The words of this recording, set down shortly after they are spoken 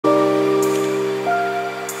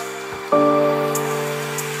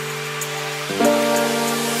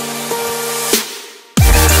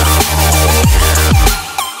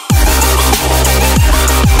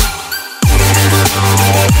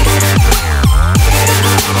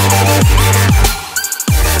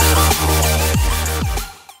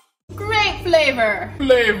Flavor.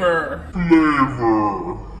 Flavor.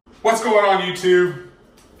 Flavor. What's going on, YouTube?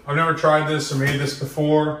 I've never tried this or made this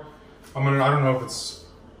before. I don't know if it's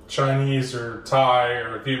Chinese or Thai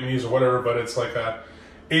or Vietnamese or whatever, but it's like a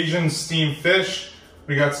Asian steamed fish.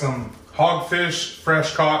 We got some hogfish,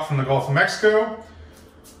 fresh caught from the Gulf of Mexico.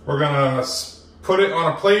 We're gonna put it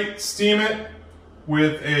on a plate, steam it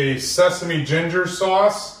with a sesame ginger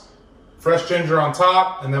sauce, fresh ginger on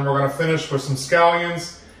top, and then we're gonna finish with some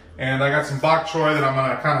scallions. And I got some bok choy that I'm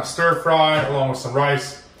gonna kind of stir fry along with some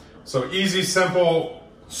rice. So easy, simple,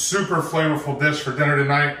 super flavorful dish for dinner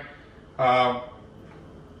tonight. I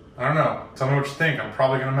don't know, tell me what you think. I'm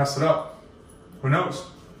probably gonna mess it up. Who knows?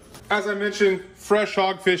 As I mentioned, fresh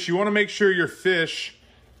hogfish, you wanna make sure your fish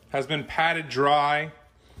has been patted dry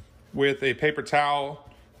with a paper towel.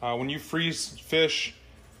 When you freeze fish,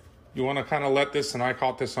 you wanna kinda let this, and I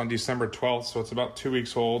caught this on December 12th, so it's about 2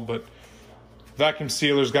 weeks old, but vacuum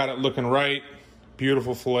sealer's got it looking right.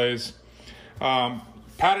 Beautiful fillets.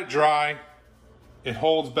 Pat it dry, it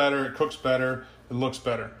holds better, it cooks better, it looks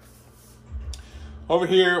better. Over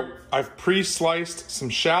here, I've pre-sliced some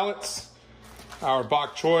shallots, our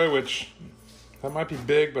bok choy, which that might be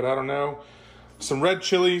big, but I don't know. Some red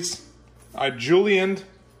chilies, I julienned,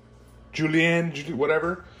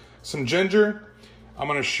 whatever, some ginger. I'm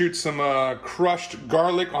gonna shoot some crushed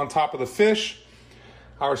garlic on top of the fish.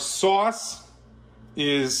 Our sauce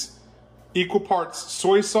is equal parts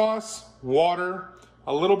soy sauce, water,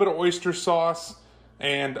 a little bit of oyster sauce,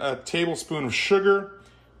 and a tablespoon of sugar.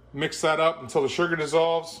 Mix that up until the sugar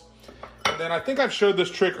dissolves. And then I think I've showed this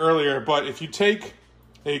trick earlier, but if you take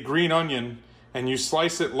a green onion and you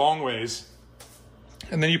slice it long ways,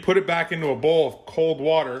 and then you put it back into a bowl of cold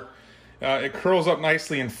water, it curls up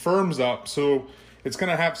nicely and firms up. So it's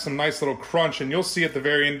gonna have some nice little crunch, and you'll see at the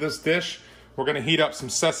very end of this dish, we're gonna heat up some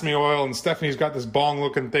sesame oil, and Stephanie's got this bong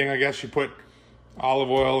looking thing. I guess you put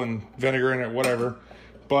olive oil and vinegar in it, whatever.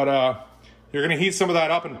 But you're gonna heat some of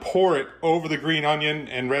that up and pour it over the green onion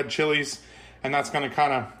and red chilies, and that's gonna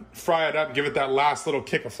kind of fry it up and give it that last little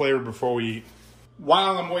kick of flavor before we eat.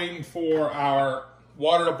 While I'm waiting for our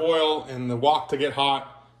water to boil and the wok to get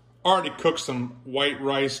hot, I already cooked some white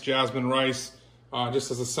rice, jasmine rice,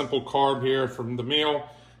 just as a simple carb here from the meal.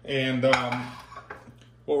 And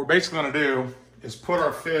what we're basically gonna do is put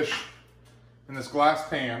our fish in this glass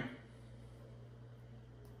pan,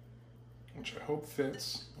 which I hope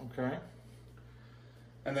fits, okay?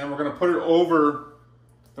 And then we're gonna put it over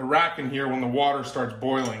the rack in here when the water starts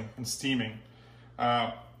boiling and steaming.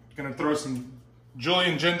 Gonna throw some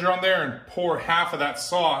julienne ginger on there and pour half of that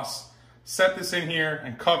sauce. Set this in here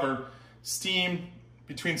and cover. Steam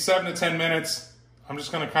between 7 to 10 minutes. I'm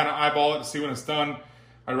just gonna kind of eyeball it to see when it's done.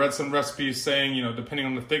 I read some recipes saying, you know, depending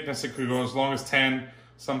on the thickness, it could go as long as 10,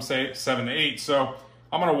 some say 7 to 8. So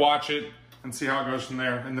I'm gonna watch it and see how it goes from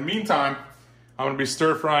there. In the meantime, I'm gonna be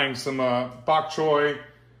stir frying some bok choy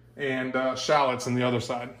and shallots on the other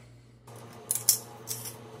side.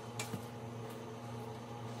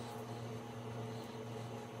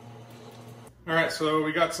 All right, so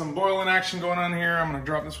we got some boiling action going on here. I'm gonna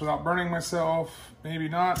drop this without burning myself, maybe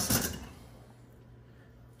not.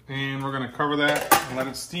 And we're gonna cover that and let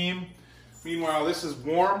it steam. Meanwhile, this is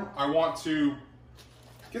warm. I want to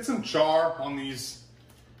get some char on these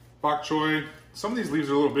bok choy. Some of these leaves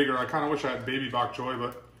are a little bigger. I kind of wish I had baby bok choy,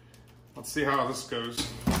 but let's see how this goes.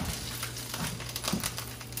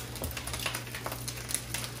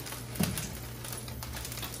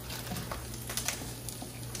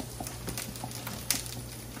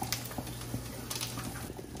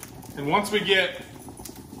 And once we get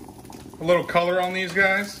a little color on these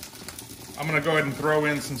guys, I'm gonna go ahead and throw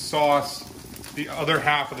in some sauce, the other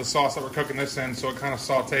half of the sauce that we're cooking this in, so it kind of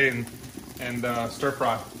saute and stir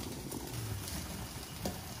fry.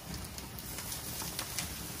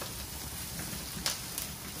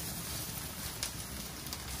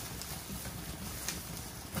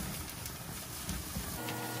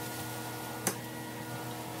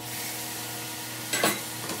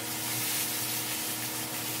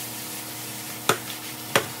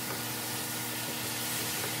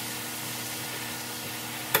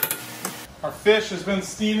 Our fish has been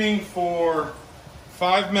steaming for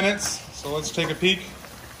 5 minutes, so let's take a peek.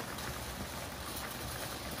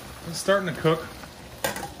 It's starting to cook.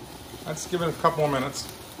 Let's give it a couple more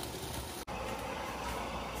minutes.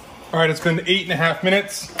 All right, it's been 8.5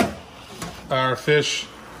 minutes. Our fish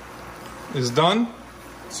is done.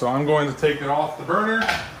 So I'm going to take it off the burner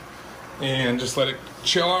and just let it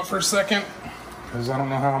chill out for a second, because I don't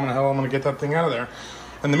know how the hell I'm gonna get that thing out of there.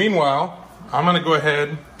 In the meanwhile, I'm gonna go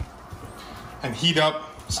ahead and heat up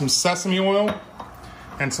some sesame oil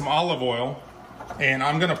and some olive oil. And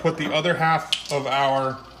I'm gonna put the other half of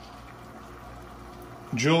our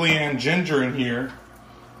julienne ginger in here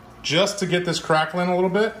just to get this crackling a little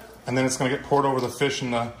bit, and then it's gonna get poured over the fish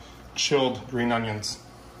and the chilled green onions.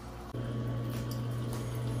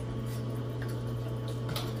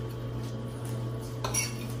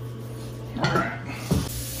 All right.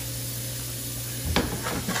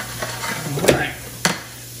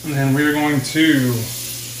 And then we're going to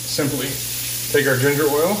simply take our ginger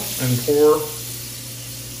oil and pour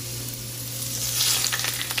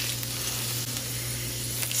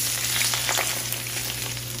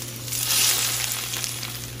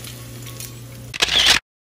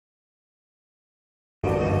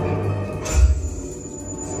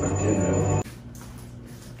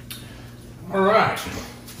all right.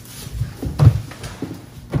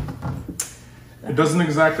 It doesn't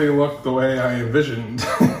exactly look the way I envisioned,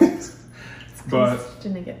 but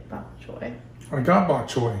didn't get bok choy. I got bok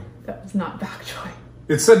choy. That was not bok choy.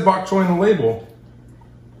 It said bok choy on the label.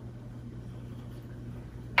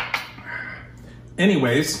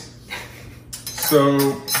 Anyways, so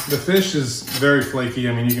the fish is very flaky.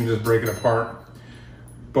 I mean, you can just break it apart,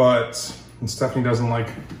 but Stephanie doesn't like.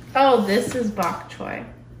 Oh, this is bok choy.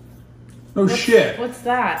 No shit. What's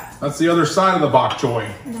that? That's the other side of the bok choy.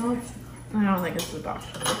 No, it's, I don't think it's the bok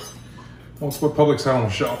choy. Well, it's what Publix had on the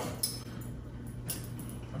shelf.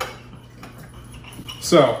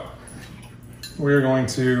 So, we're going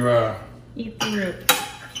to... eat the root.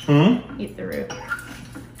 Hmm? Eat the root.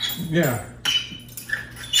 Yeah.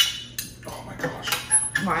 Oh my gosh.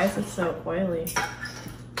 Why is it so oily?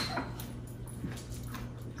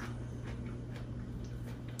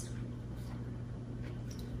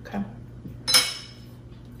 Okay.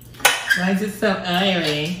 Why is it so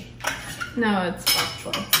oily? No, it's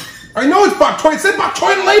bok choy. I know it's bok choy. It said bok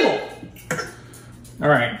choy on the label. All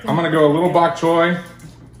right, I'm gonna go a little bok choy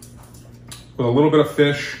with a little bit of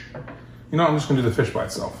fish. You know, I'm just gonna do the fish by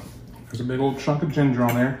itself. There's a big old chunk of ginger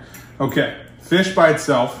on there. Okay, fish by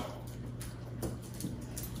itself.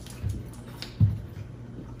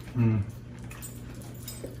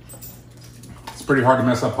 It's pretty hard to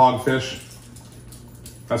mess up hogfish.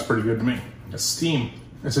 That's pretty good to me. It's steam.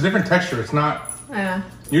 It's a different texture. It's not. Yeah.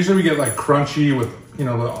 Usually we get like crunchy with, you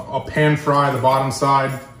know, a pan fry the bottom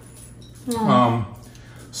side.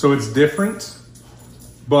 So it's different,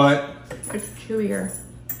 but It's chewier.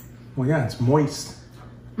 well, yeah, it's moist.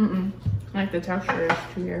 Like the texture is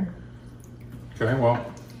chewier. Okay, well,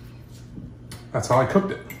 that's how I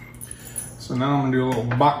cooked it. So now I'm gonna do a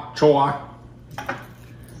little bok choy,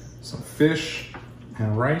 some fish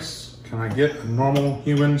and rice. Can I get a normal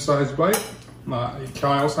human-sized bite? A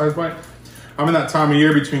Kyle-sized bite? I'm in that time of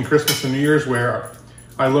year between Christmas and New Year's where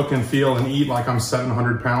I look and feel and eat like I'm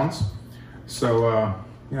 700 pounds. So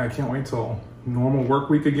yeah, I can't wait till normal work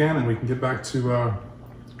week again and we can get back to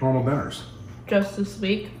normal dinners. Just this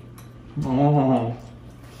week? Oh.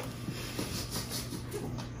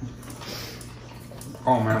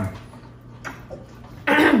 Oh man.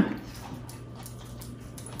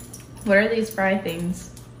 What are these fry things?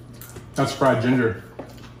 That's fried ginger.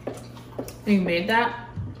 You made that?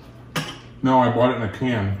 No, I bought it in a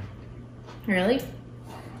can. Really?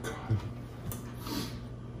 God.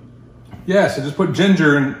 Yes, I just put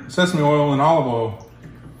ginger and sesame oil and olive oil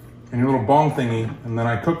in your little bong thingy, and then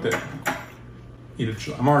I cooked it. Eat it.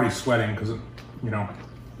 I'm already sweating because, you know,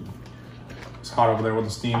 it's hot over there with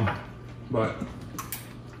the steam, but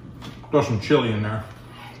throw some chili in there.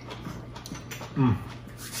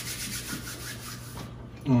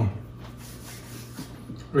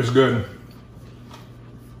 It's good.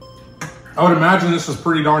 I would imagine this is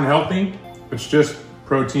pretty darn healthy. It's just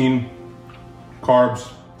protein, carbs,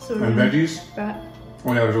 and veggies. Fat.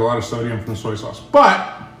 Oh yeah, there's a lot of sodium from the soy sauce.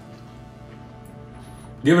 But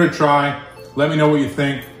give it a try. Let me know what you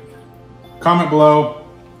think. Comment below.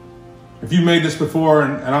 If you've made this before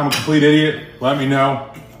and I'm a complete idiot, let me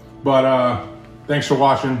know. But thanks for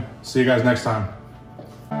watching. See you guys next time.